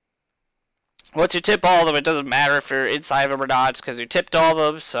 Once you tip all of them, it doesn't matter if you're inside of them or not, because you tipped all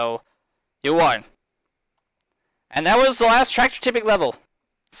of them, so you won. And that was the last tractor tipping level.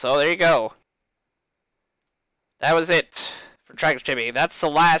 So there you go. That was it for tractor tipping. That's the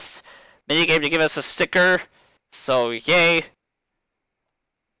last minigame to give us a sticker, so yay.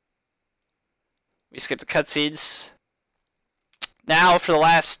 We skip the cutscenes. Now for the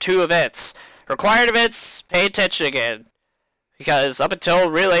last two events. Required events, pay attention again. Because up until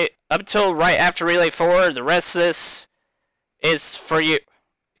right after Relay 4, the rest of this is for you.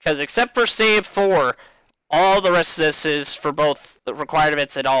 Because except for Stadium 4, all the rest of this is for both the required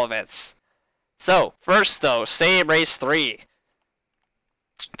events and all events. So, first though, Stadium Race 3.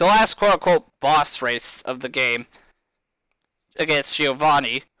 The last quote-unquote boss race of the game. Against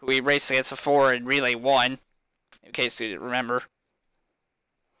Giovanni, who we raced against before in Relay 1, in case you didn't remember.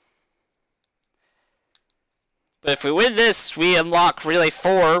 But if we win this, we unlock Relay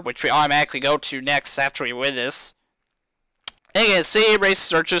 4, which we automatically go to next after we win this. And again, Stadium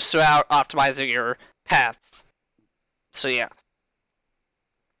races are just about optimizing your paths. So yeah.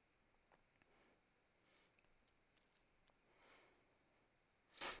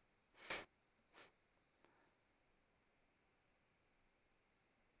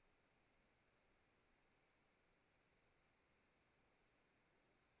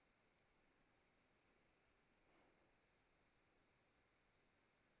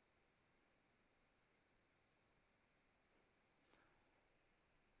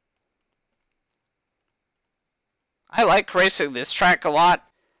 I like racing this track a lot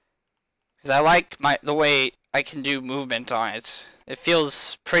because I like the way I can do movement on it. It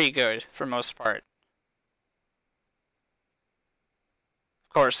feels pretty good for most part.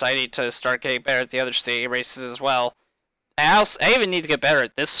 Of course, I need to start getting better at the other stadium races as well I even need to get better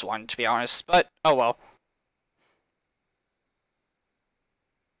at this one, to be honest, but oh well.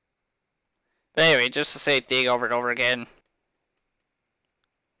 But anyway, just the same thing over and over again.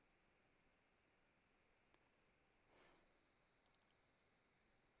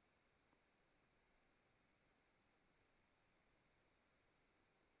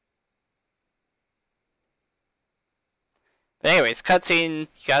 But anyways, cutscene,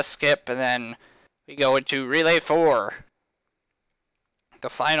 you gotta skip, and then we go into Relay 4. The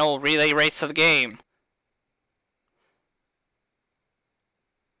final relay race of the game.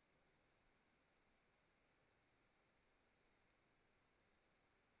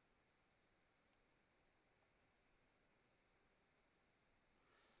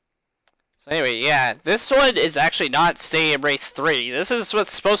 So anyway, yeah, this one is actually not Stadium Race 3. This is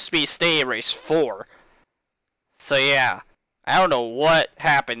what's supposed to be Stadium Race 4. So yeah, I don't know what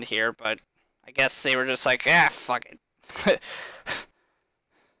happened here, but I guess they were just like, ah, fuck it.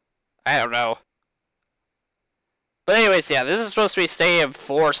 I don't know. But anyways, yeah, this is supposed to be Stadium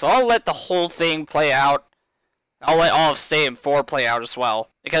 4, so I'll let the whole thing play out. I'll let all of Stadium 4 play out as well.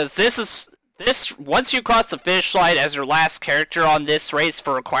 Because this, once you cross the finish line as your last character on this race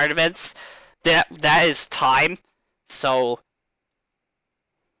for required events, that is time. So,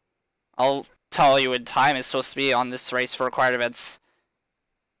 I'll tell you when time is supposed to be on this race for required events.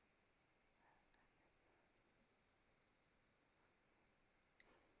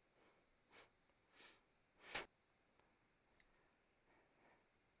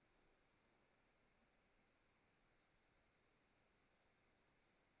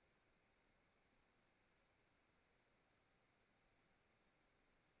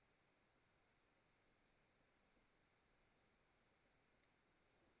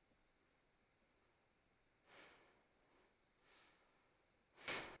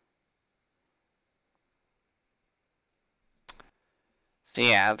 So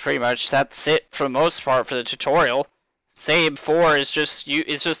yeah, pretty much that's it for the most part for the tutorial. Save 4 is just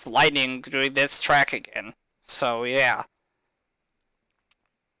Lightning doing this track again. So yeah.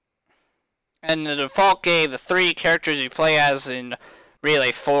 And the default game, the 3 characters you play as in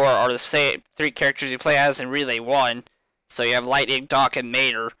Relay 4 are the same 3 characters you play as in Relay 1. So you have Lightning, Doc, and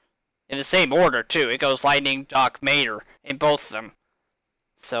Mater. In the same order too. It goes Lightning, Doc, Mater in both of them.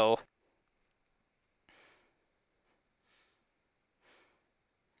 So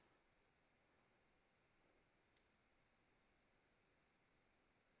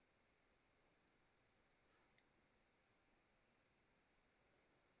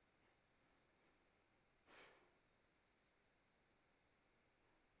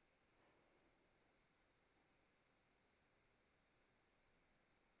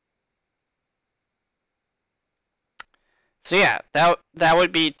So yeah, that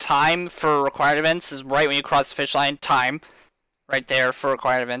would be time for required events, is right when you cross the finish line, time. Right there for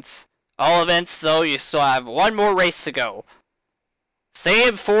required events. All events, though, you still have one more race to go.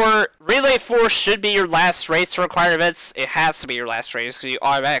 Stadium 4, Relay 4 should be your last race for required events. It has to be your last race, because you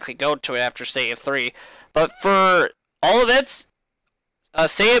automatically go to it after Stadium 3. But for all events,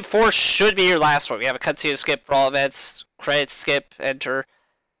 Stadium 4 should be your last one. We have a cutscene skip for all events, credits skip, enter.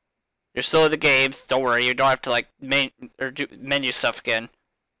 You're still in the game. Don't worry, you don't have to like do menu stuff again.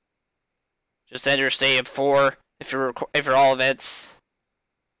 Just enter Stadium 4 if you're all events.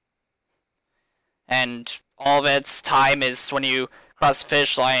 And all events time is when you cross the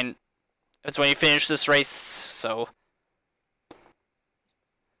finish line. It's when you finish this race. So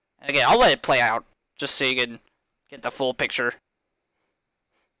and again, I'll let it play out just so you can get the full picture.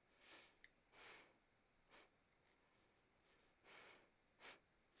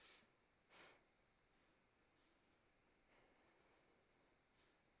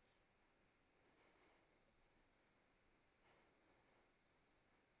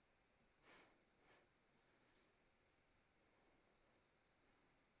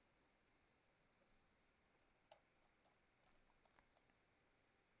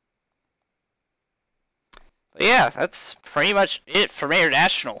 But yeah, that's pretty much it for Mayor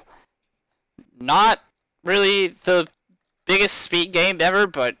National. Not really the biggest speed game ever,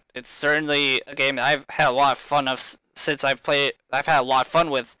 but it's certainly a game that I've had a lot of fun of since I've played it. I've had a lot of fun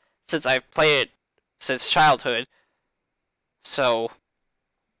with since I've played it since childhood. So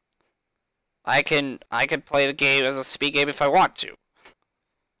I can play the game as a speed game if I want to.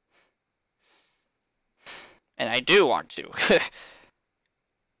 And I do want to.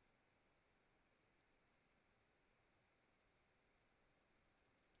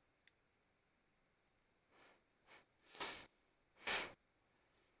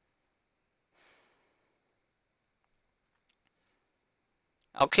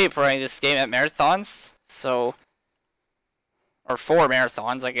 I'll keep running this game at marathons, so or 4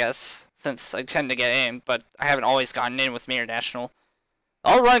 marathons, I guess, since I tend to get in, but I haven't always gotten in with Mayor National.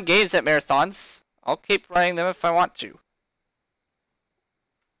 I'll run games at marathons. I'll keep running them if I want to.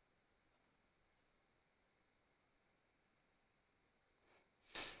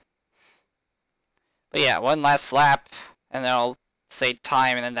 But yeah, one last lap, and then I'll say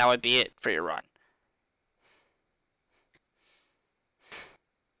time, and then that would be it for your run.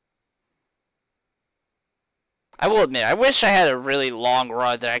 I will admit, I wish I had a really long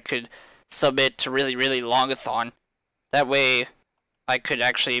run that I could submit to really, really longathon. That way, I could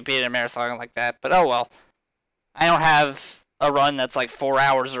actually be in a marathon like that. But oh well. I don't have a run that's like 4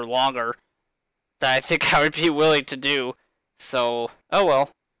 hours or longer that I think I would be willing to do. So, oh well.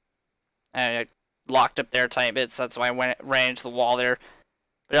 And I locked up there a tiny bit, so that's why I ran into the wall there.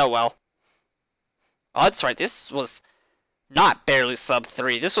 But oh well. Oh, that's right. This was not barely sub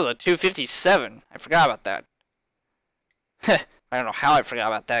 3. This was a 2:57. I forgot about that. I don't know how I forgot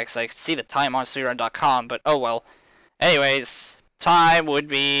about that, because I could see the time on speedrun.com, but oh well. Anyways, time would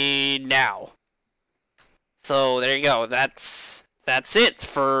be now. So there you go. That's it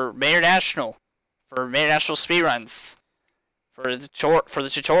for Mayor National. For Mayor National speedruns. For the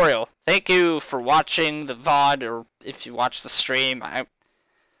tutorial. Thank you for watching the VOD, or if you watch the stream.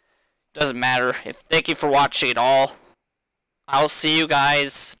 Doesn't matter. Thank you for watching it all. I'll see you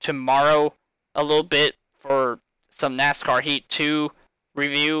guys tomorrow a little bit for some NASCAR Heat 2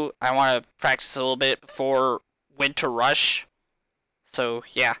 review. I want to practice a little bit before Winter Rush. So,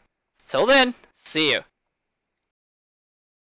 yeah. Till then, see you.